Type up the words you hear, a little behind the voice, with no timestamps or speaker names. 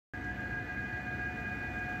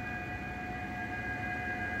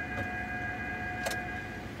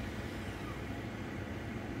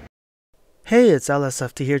Hey, it's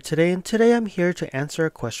LSFT here today, and today I'm here to answer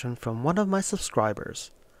a question from one of my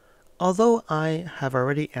subscribers. Although I have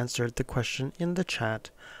already answered the question in the chat,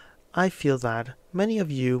 I feel that many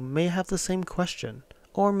of you may have the same question,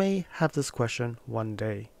 or may have this question one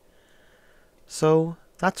day. So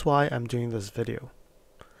that's why I'm doing this video.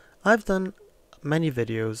 I've done many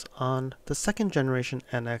videos on the second generation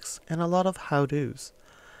NX and a lot of how-tos.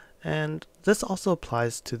 And this also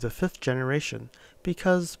applies to the 5th generation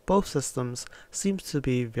because both systems seem to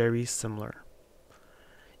be very similar.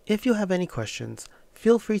 If you have any questions,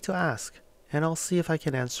 feel free to ask and I'll see if I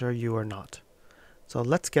can answer you or not. So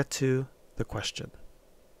let's get to the question.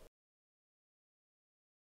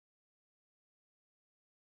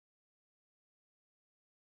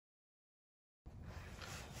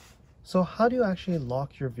 So how do you actually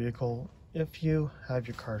lock your vehicle if you have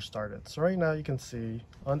your car started? So right now you can see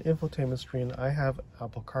on the infotainment screen I have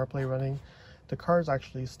Apple CarPlay running. The car is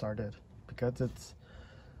actually started because it's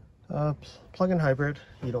a plug-in hybrid.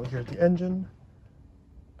 You don't hear the engine,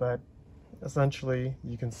 but essentially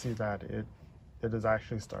you can see that it is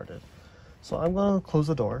actually started. So I'm going to close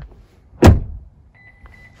the door.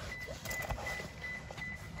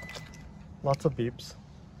 Lots of beeps.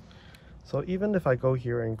 So even if I go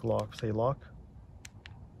here and say lock,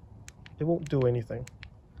 it won't do anything.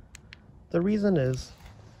 The reason is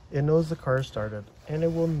it knows the car is started and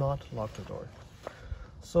it will not lock the door.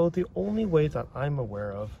 So the only way that I'm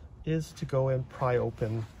aware of is to go and pry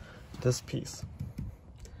open this piece.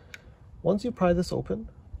 Once you pry this open,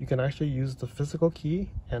 you can actually use the physical key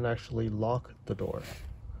and actually lock the door.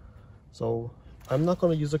 So I'm not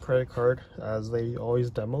going to use a credit card as they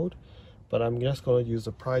always demoed, but I'm just going to use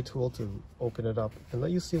the pry tool to open it up and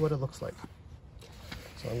let you see what it looks like.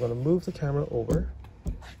 So I'm going to move the camera over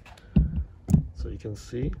so you can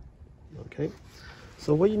see. Okay,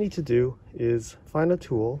 so what you need to do is find a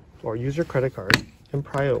tool or use your credit card and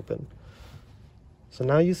pry open. So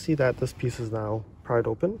now you see that this piece is now pried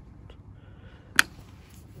open.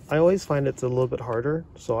 I always find it's a little bit harder,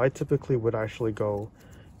 so I typically would actually go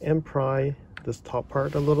and pry this top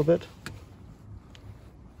part a little bit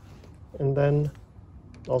and then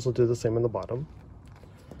also do the same in the bottom.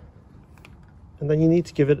 And then you need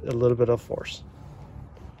to give it a little bit of force.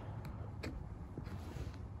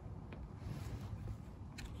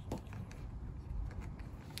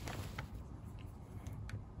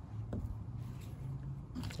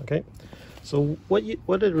 Okay, so what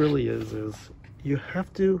it really is you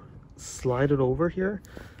have to slide it over here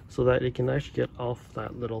so that it can actually get off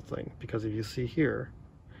that little thing, because if you see here,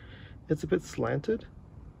 it's a bit slanted,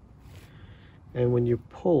 and when you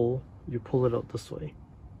pull it out this way.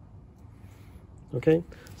 Okay,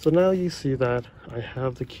 so now you see that I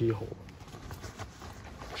have the keyhole.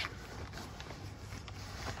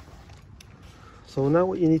 So now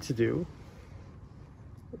what you need to do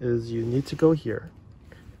is you need to go here,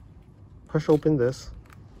 push open this,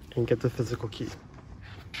 and get the physical key.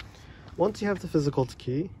 Once you have the physical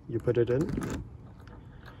key, you put it in,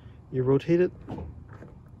 you rotate it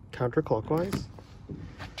counterclockwise.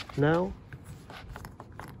 Now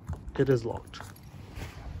it is locked.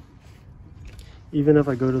 Even if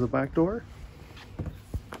I go to the back door,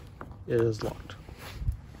 it is locked.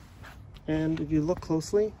 And if you look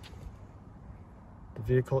closely, the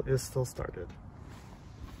vehicle is still started.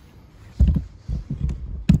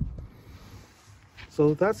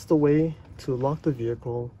 So that's the way to lock the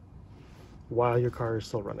vehicle while your car is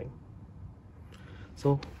still running.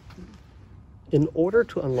 So in order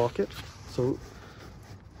to unlock it, so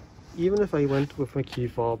even if I went with my key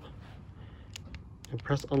fob and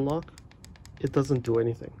press unlock, it doesn't do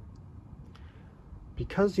anything.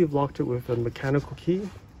 Because you've locked it with a mechanical key,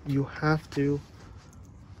 you have to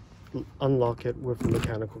unlock it with a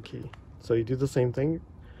mechanical key. So you do the same thing,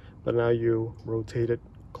 but now you rotate it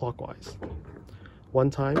clockwise.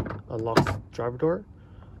 1 time unlocks driver door,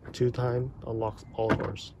 2 times unlocks all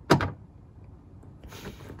doors.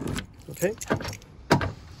 Okay,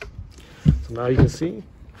 so now you can see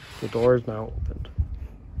the door is now opened.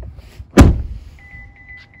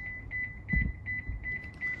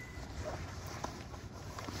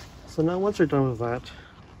 So now once you're done with that,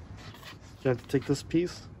 you have to take this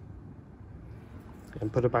piece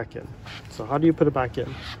and put it back in. So how do you put it back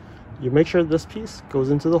in? You make sure this piece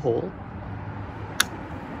goes into the hole.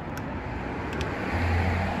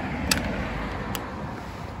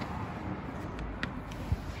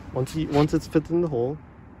 Once it's fit in the hole,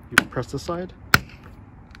 you press the side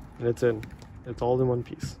and it's in. It's all in one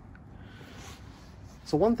piece.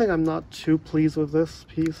 So one thing I'm not too pleased with this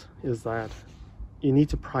piece is that you need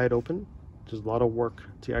to pry it open. There's a lot of work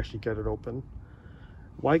to actually get it open.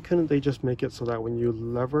 Why couldn't they just make it so that when you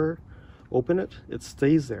lever open it, it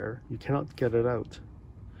stays there. You cannot get it out.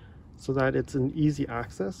 So that it's an easy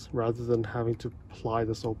access rather than having to pry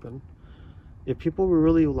this open. If people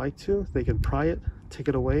really like to, they can pry it, take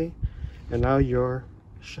it away, and now you're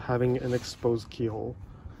having an exposed keyhole.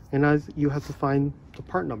 And now you have to find the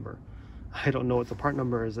part number. I don't know what the part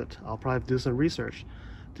number is. I'll probably have to do some research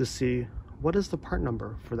to see what is the part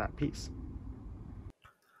number for that piece.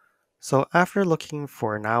 So after looking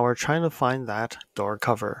for an hour trying to find that door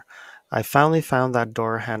cover, I finally found that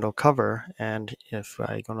door handle cover, and if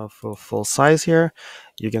I go to full size here,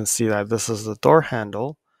 you can see that this is the door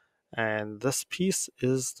handle, and this piece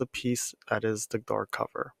is the piece that is the door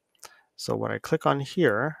cover. So when I click on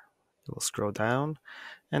here, it will scroll down,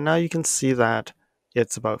 and now you can see that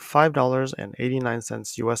it's about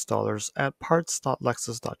 $5.89 US dollars at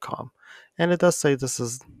parts.lexus.com, and it does say this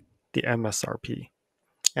is the MSRP.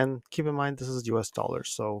 And keep in mind, this is US dollars.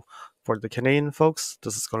 So for the Canadian folks,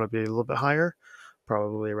 this is going to be a little bit higher,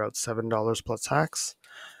 probably around $7 plus tax.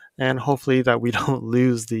 And hopefully that we don't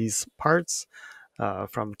lose these parts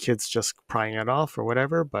from kids just prying it off or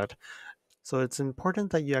whatever. But so it's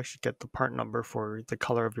important that you actually get the part number for the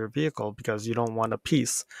color of your vehicle, because you don't want a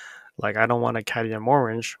piece. Like, I don't want a cadmium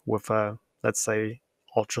orange with a, let's say,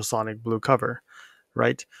 ultrasonic blue cover,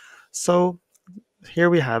 right? So here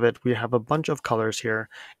we have it. We have a bunch of colors here,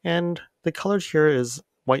 and the colors here is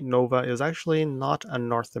White Nova is actually not a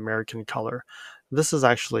North American color. This is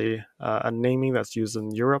actually a naming that's used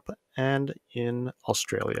in Europe and in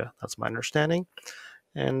Australia. That's my understanding,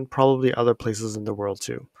 and probably other places in the world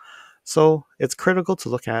too. So it's critical to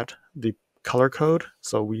look at the color code.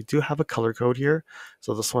 So we do have a color code here.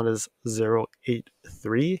 So this one is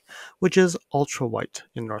 083, which is ultra white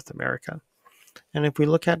in North America. And if we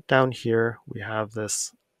look at down here, we have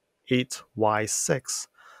this 8Y6,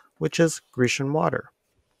 which is Grecian water.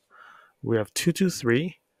 We have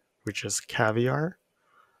 223, which is Caviar.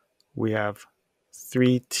 We have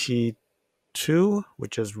 3T2,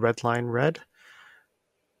 which is Redline red.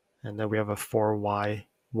 And then we have a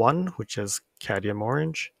 4Y1, which is Cadmium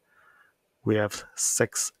orange. We have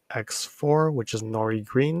 6X4, which is Nori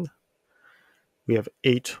green. We have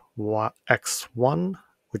 8X1,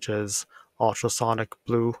 which is Ultrasonic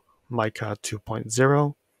blue Mica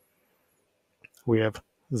 2.0. We have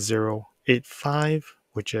 085,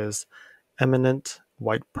 which is Eminent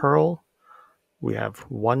white pearl. We have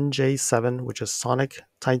 1J7, which is Sonic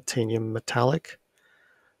titanium metallic.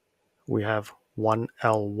 We have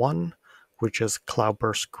 1L1, which is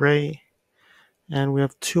Cloudburst gray. And we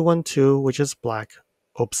have 212, which is black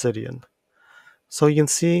Obsidian. So you can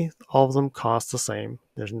see all of them cost the same.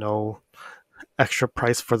 There's no extra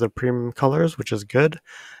price for the premium colors, which is good.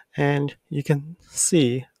 And you can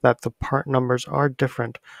see that the part numbers are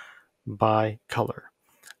different by color.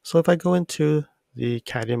 So if I go into the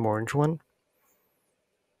cadmium orange one,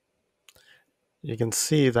 you can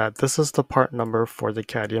see that this is the part number for the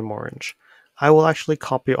cadmium orange. I will actually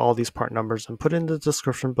copy all these part numbers and put in the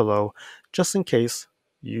description below, just in case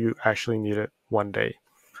you actually need it one day.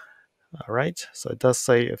 All right, so it does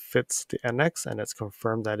say it fits the NX, and it's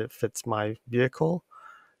confirmed that it fits my vehicle.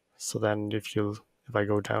 So then if I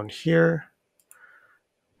go down here,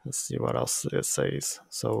 let's see what else it says.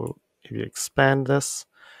 So if you expand this,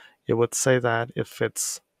 it would say that it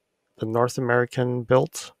fits the North American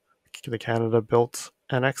built, the Canada built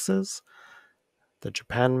NXs, the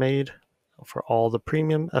Japan made for all the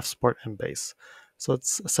premium, F Sport, and base. So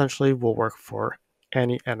it's essentially will work for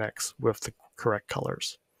any NX with the correct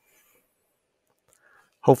colors.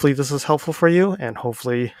 Hopefully this is helpful for you, and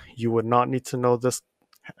hopefully you would not need to know this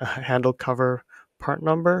handle cover part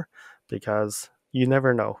number, because you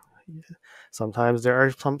never know. Sometimes there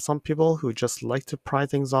are some people who just like to pry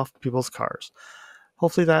things off people's cars.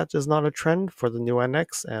 Hopefully that is not a trend for the new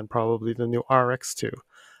NX and probably the new RX too.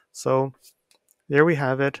 So there we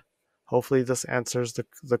have it. Hopefully this answers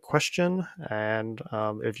the question, and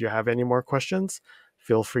if you have any more questions,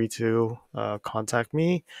 feel free to contact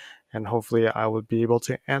me, and hopefully I will be able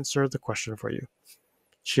to answer the question for you.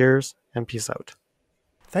 Cheers and peace out.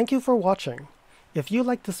 Thank you for watching. If you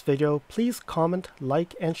liked this video, please comment,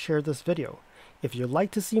 like, and share this video. If you'd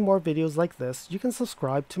like to see more videos like this, you can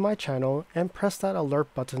subscribe to my channel and press that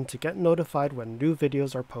alert button to get notified when new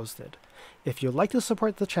videos are posted. If you'd like to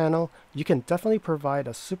support the channel, you can definitely provide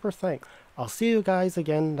a super thanks. I'll see you guys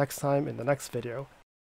again next time in the next video.